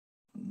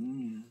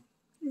Mm.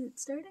 Is it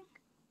starting?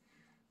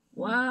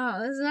 Wow,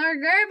 this is our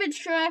garbage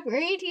truck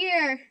right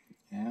here.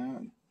 Yeah.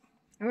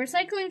 A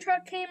recycling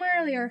truck came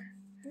earlier.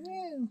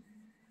 Yeah.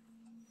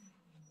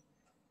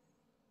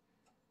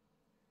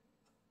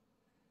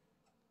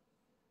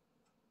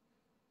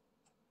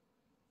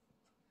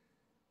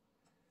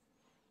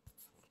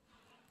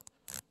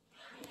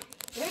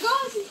 There he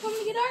goes. He's coming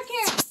to get our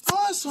can.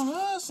 Awesome,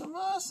 awesome,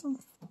 awesome.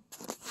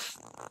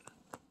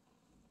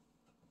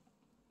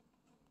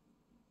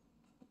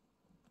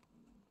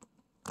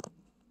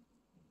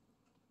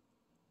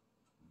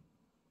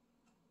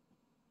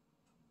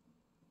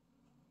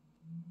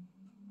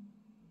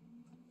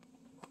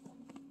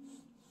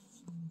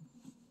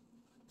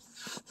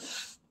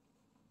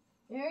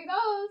 There he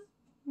goes.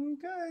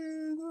 Okay,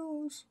 there it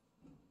goes.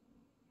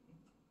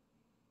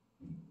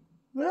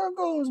 There it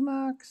goes,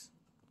 Max.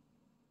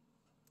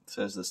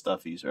 Says the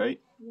Stuffies, right?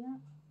 Yeah.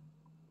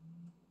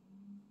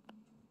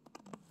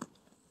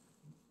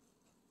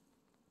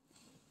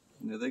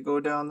 There they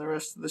go down the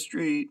rest of the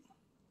street.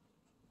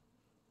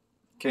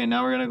 Okay,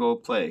 now we're gonna go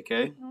play,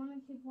 okay? I want to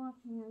keep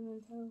watching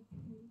him until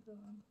he's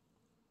gone.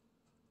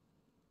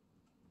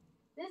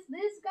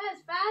 This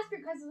guy's faster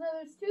because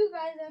there's two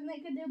guys and they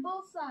can do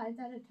both sides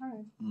at a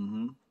time.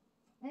 Mm-hmm.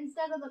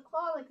 Instead of the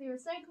claw like the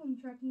recycling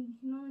truck, you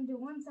can only do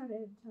one side at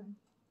a time.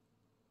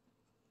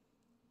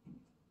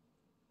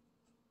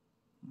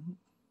 Mm-hmm.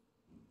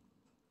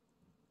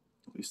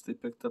 At least they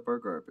picked up our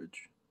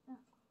garbage. Yeah.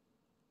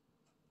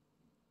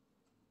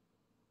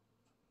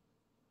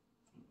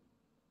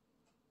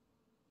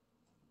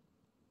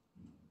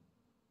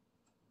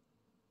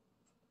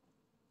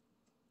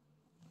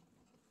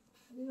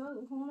 We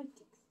want to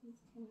kick this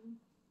can.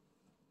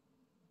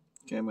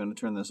 Okay, I'm gonna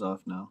turn this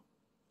off now.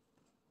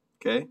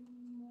 Okay?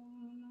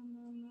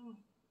 No.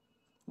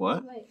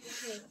 What? Wait.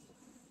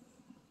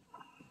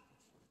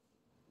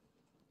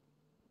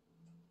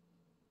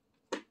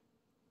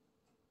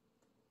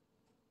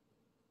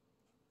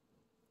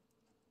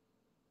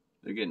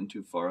 They're getting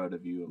too far out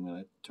of view. I'm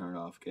gonna turn it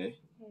off, okay?